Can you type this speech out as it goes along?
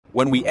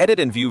When we edit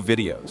and view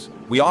videos,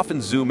 we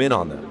often zoom in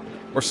on them,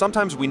 or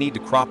sometimes we need to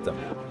crop them,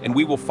 and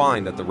we will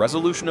find that the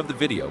resolution of the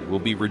video will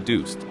be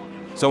reduced.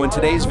 So in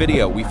today's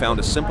video, we found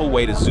a simple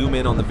way to zoom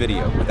in on the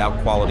video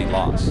without quality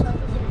loss.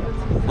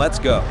 Let's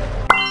go.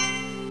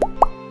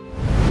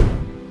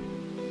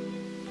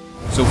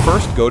 So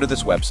first, go to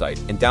this website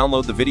and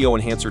download the Video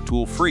Enhancer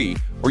tool free,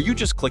 or you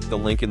just click the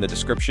link in the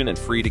description and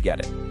free to get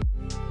it.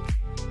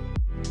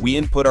 We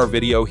input our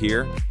video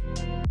here,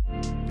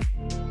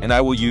 and I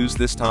will use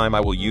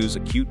a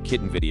cute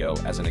kitten video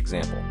as an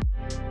example.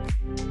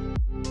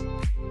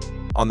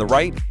 On the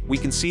right, we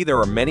can see there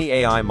are many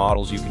AI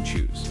models you can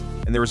choose,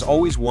 and there is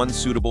always one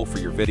suitable for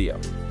your video.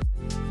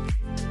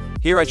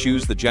 Here I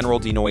choose the general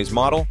denoise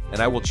model,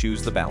 and I will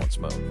choose the balance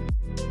mode.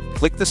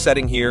 Click the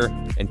setting here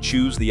and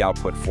choose the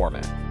output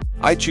format.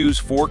 I choose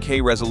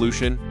 4K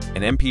resolution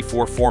and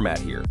MP4 format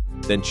here,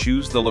 then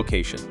choose the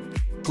location.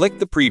 Click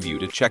the preview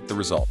to check the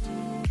result.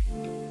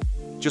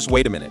 Just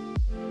wait a minute.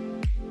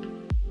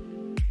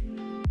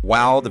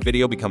 Wow, the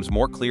video becomes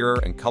more clearer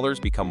and colors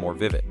become more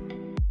vivid.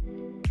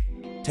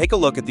 Take a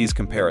look at these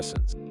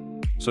comparisons.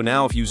 So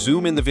now if you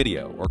zoom in the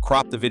video or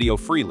crop the video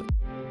freely.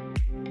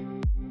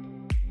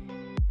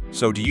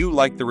 So do you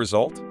like the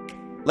result?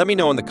 Let me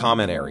know in the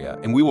comment area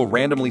and we will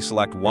randomly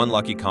select one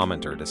lucky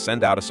commenter to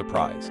send out a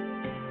surprise.